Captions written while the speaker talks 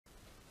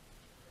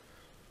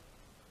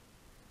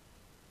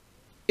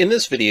In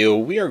this video,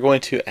 we are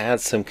going to add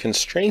some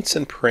constraints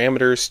and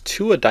parameters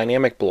to a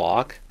dynamic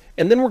block,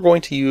 and then we're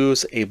going to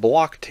use a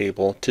block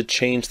table to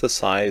change the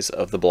size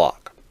of the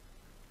block.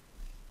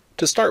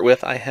 To start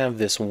with, I have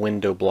this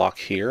window block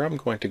here. I'm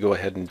going to go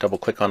ahead and double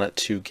click on it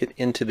to get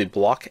into the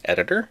block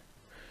editor.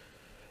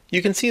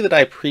 You can see that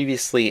I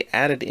previously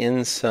added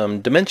in some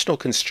dimensional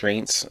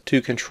constraints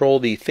to control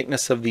the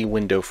thickness of the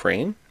window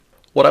frame.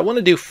 What I want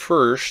to do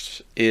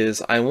first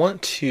is I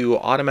want to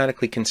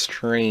automatically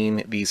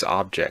constrain these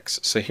objects.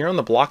 So here on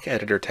the Block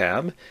Editor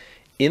tab,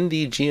 in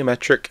the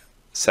Geometric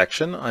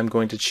section, I'm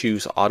going to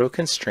choose Auto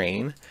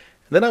Constrain, and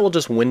then I will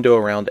just window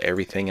around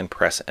everything and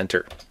press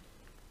Enter.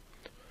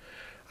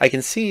 I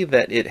can see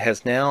that it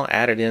has now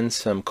added in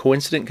some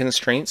coincident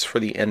constraints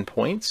for the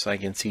endpoints. I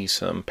can see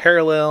some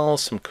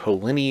parallels, some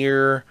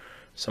collinear,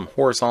 some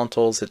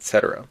horizontals,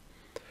 etc.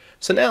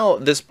 So now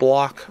this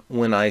block,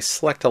 when I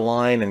select a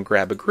line and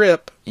grab a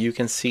grip, you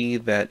can see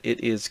that it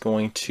is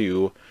going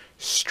to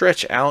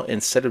stretch out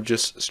instead of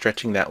just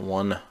stretching that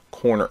one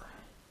corner.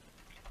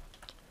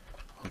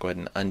 I'll go ahead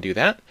and undo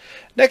that.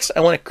 Next,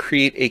 I want to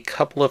create a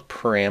couple of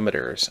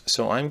parameters.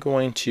 So I'm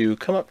going to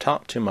come up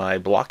top to my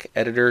Block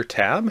Editor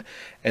tab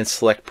and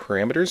select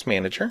Parameters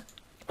Manager.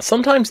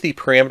 Sometimes the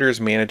Parameters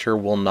Manager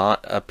will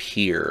not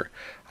appear.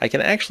 I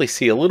can actually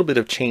see a little bit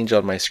of change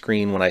on my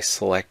screen when I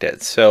select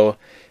it. So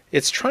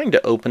it's trying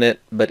to open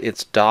it, but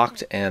it's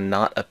docked and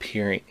not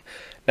appearing.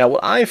 Now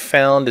what I've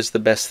found is the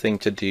best thing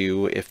to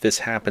do if this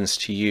happens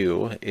to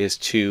you is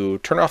to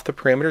turn off the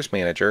Parameters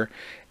Manager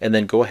and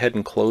then go ahead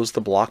and close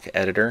the Block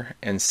Editor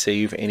and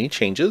save any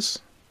changes.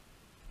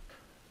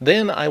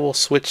 Then I will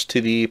switch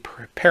to the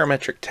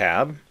Parametric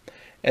tab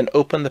and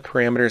open the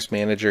Parameters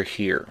Manager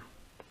here.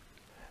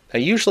 Now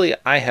usually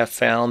I have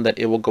found that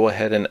it will go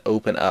ahead and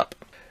open up.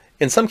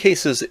 In some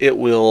cases it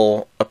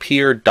will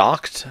appear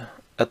docked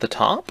at the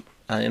top.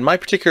 In my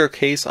particular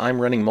case, I'm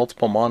running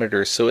multiple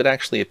monitors, so it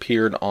actually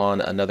appeared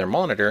on another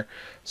monitor,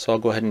 so I'll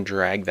go ahead and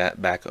drag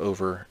that back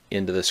over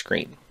into the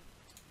screen.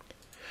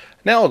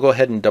 Now I'll go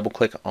ahead and double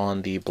click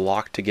on the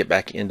block to get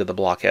back into the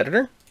block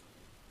editor.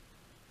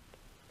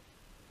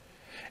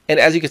 And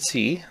as you can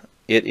see,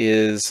 it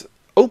is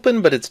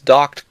open, but it's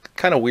docked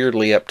kind of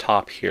weirdly up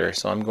top here,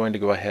 so I'm going to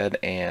go ahead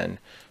and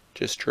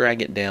just drag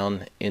it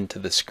down into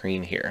the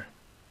screen here.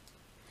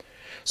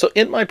 So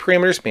in my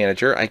Parameters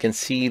Manager, I can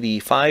see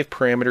the 5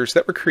 parameters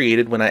that were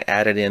created when I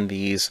added in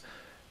these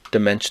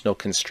dimensional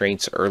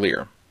constraints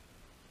earlier.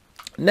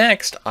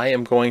 Next, I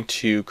am going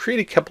to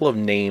create a couple of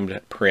named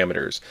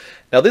parameters.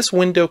 Now this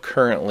window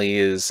currently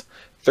is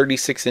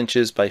 36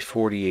 inches by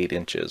 48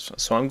 inches.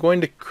 So I'm going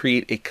to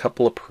create a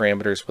couple of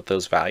parameters with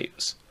those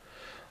values.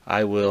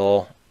 I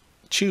will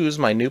choose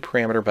my new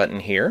parameter button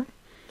here,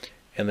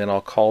 and then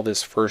I'll call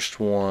this first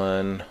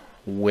one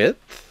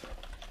width.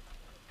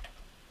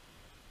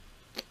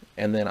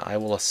 And then I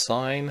will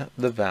assign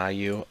the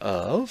value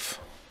of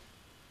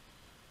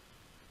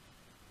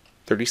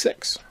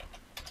 36.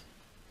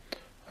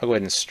 I'll go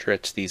ahead and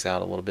stretch these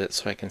out a little bit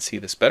so I can see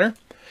this better.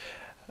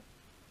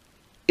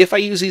 If I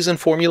use these in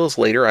formulas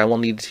later, I will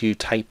need to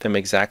type them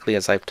exactly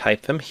as I've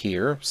typed them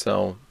here.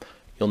 So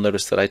you'll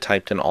notice that I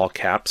typed in all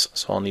caps,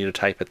 so I'll need to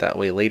type it that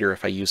way later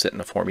if I use it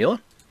in a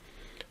formula.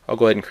 I'll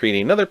go ahead and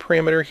create another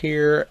parameter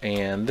here,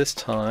 and this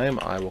time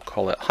I will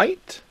call it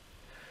height.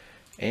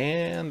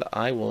 And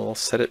I will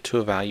set it to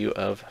a value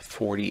of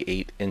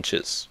 48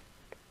 inches.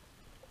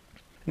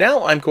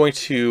 Now I'm going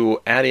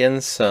to add in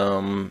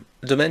some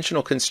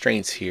dimensional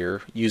constraints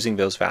here using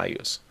those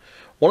values.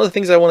 One of the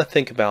things I want to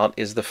think about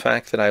is the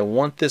fact that I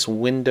want this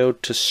window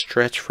to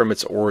stretch from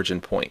its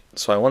origin point.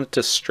 So I want it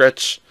to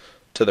stretch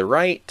to the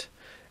right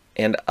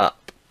and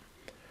up.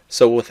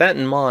 So with that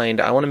in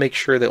mind, I want to make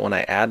sure that when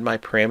I add my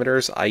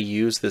parameters, I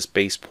use this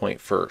base point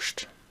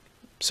first.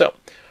 So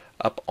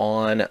up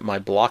on my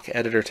Block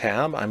Editor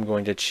tab, I'm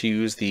going to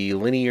choose the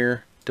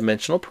linear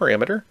dimensional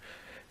parameter.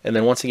 And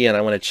then once again, I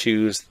want to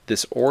choose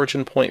this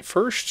origin point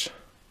first,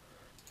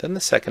 then the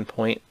second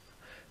point,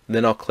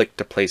 then I'll click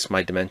to place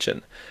my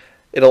dimension.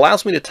 It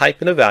allows me to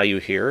type in a value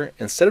here.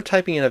 Instead of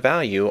typing in a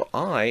value,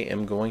 I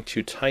am going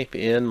to type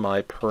in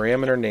my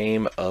parameter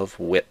name of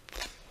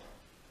width.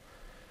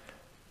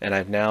 And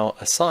I've now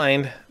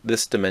assigned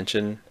this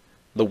dimension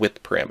the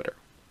width parameter.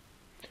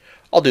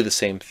 I'll do the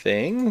same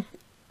thing.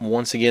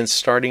 Once again,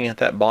 starting at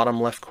that bottom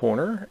left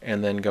corner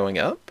and then going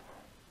up.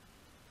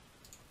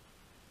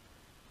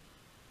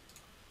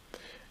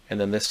 And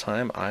then this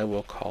time I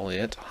will call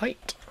it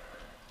height.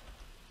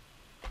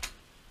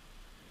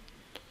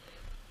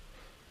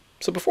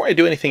 So before I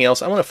do anything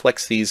else, I want to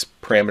flex these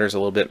parameters a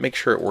little bit, make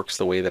sure it works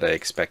the way that I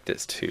expect it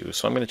to.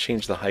 So I'm going to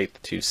change the height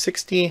to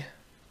 60,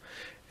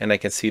 and I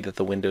can see that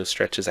the window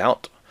stretches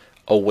out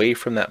away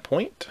from that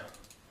point.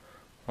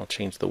 I'll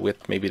change the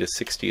width maybe to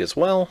 60 as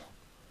well.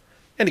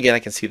 And again, I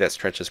can see that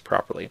stretches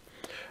properly.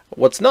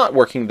 What's not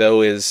working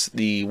though is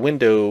the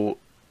window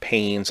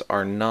panes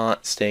are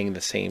not staying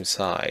the same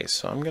size.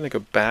 So I'm going to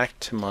go back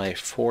to my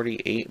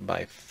 48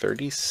 by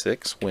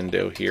 36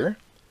 window here.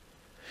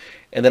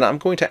 And then I'm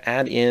going to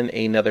add in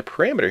another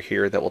parameter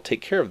here that will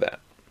take care of that.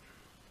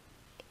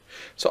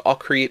 So I'll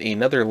create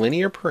another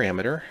linear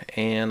parameter,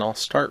 and I'll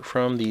start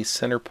from the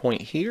center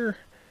point here,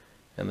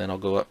 and then I'll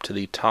go up to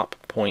the top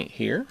point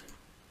here.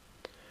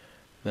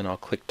 Then I'll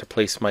click to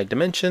place my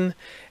dimension,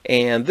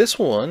 and this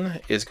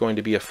one is going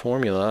to be a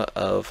formula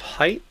of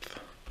height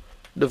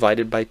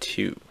divided by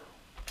 2.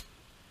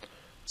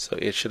 So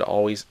it should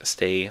always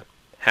stay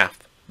half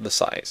the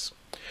size.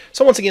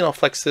 So once again, I'll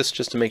flex this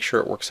just to make sure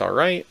it works all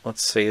right.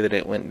 Let's say that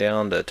it went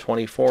down to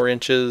 24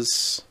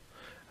 inches.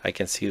 I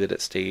can see that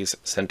it stays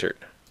centered.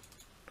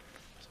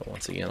 So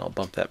once again, I'll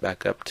bump that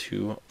back up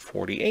to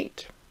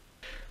 48.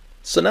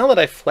 So now that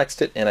I've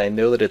flexed it and I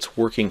know that it's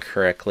working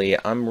correctly,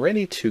 I'm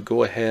ready to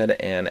go ahead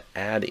and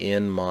add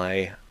in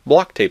my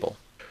block table.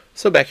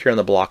 So back here on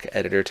the block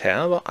editor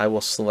tab, I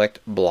will select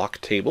block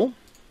table.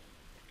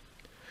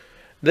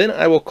 Then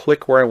I will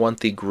click where I want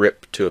the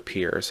grip to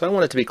appear. So I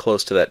want it to be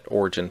close to that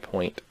origin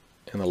point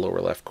in the lower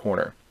left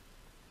corner.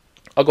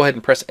 I'll go ahead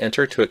and press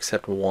enter to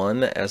accept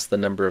 1 as the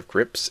number of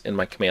grips in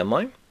my command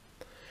line.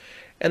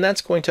 And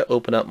that's going to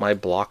open up my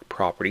block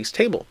properties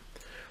table.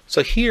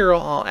 So here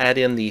I'll add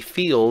in the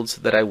fields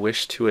that I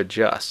wish to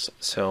adjust.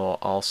 So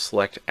I'll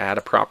select add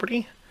a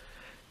property,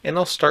 and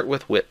I'll start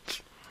with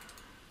width.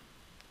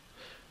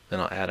 Then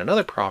I'll add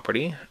another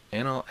property,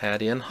 and I'll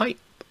add in height.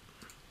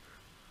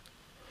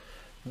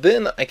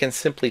 Then I can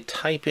simply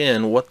type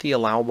in what the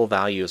allowable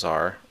values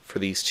are for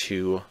these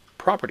two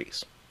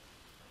properties.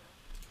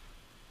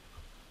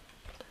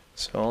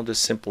 So I'll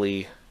just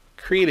simply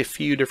create a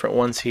few different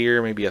ones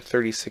here, maybe a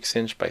 36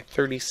 inch by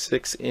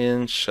 36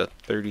 inch, a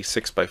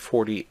 36 by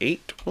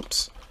 48,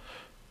 whoops,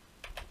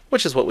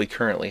 which is what we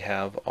currently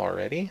have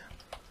already.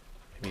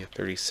 Maybe a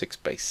 36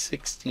 by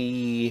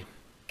 60,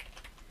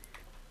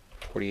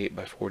 48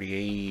 by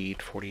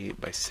 48,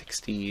 48 by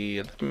 60,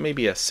 and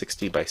maybe a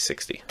 60 by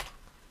 60.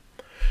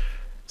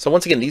 So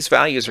once again, these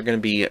values are going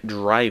to be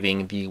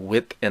driving the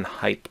width and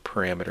height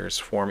parameters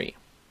for me.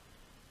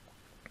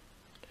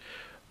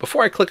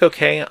 Before I click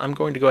OK, I'm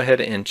going to go ahead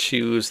and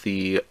choose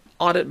the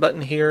audit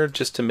button here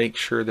just to make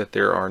sure that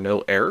there are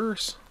no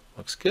errors.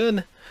 Looks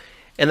good.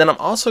 And then I'm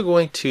also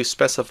going to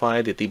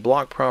specify that the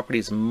block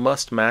properties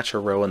must match a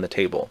row in the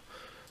table.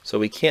 So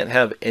we can't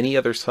have any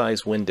other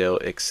size window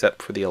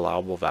except for the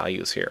allowable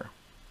values here.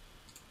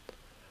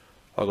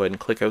 I'll go ahead and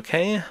click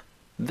OK,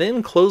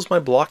 then close my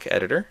block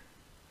editor,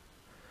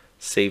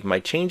 save my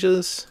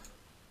changes.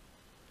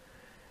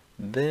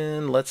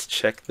 Then let's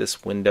check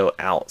this window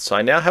out. So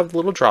I now have the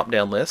little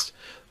drop-down list.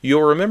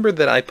 You'll remember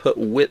that I put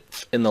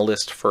width in the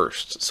list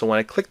first. So when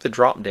I click the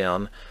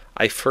drop-down,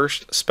 I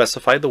first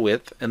specify the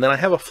width, and then I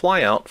have a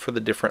flyout for the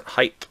different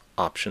height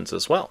options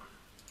as well.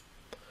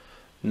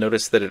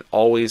 Notice that it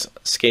always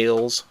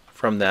scales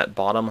from that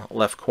bottom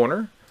left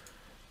corner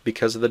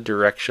because of the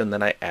direction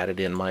that I added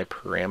in my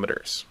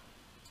parameters.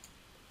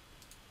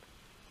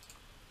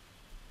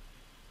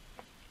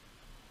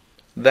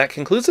 That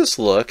concludes this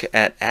look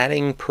at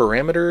adding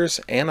parameters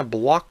and a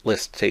block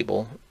list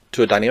table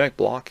to a dynamic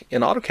block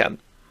in AutoCAD.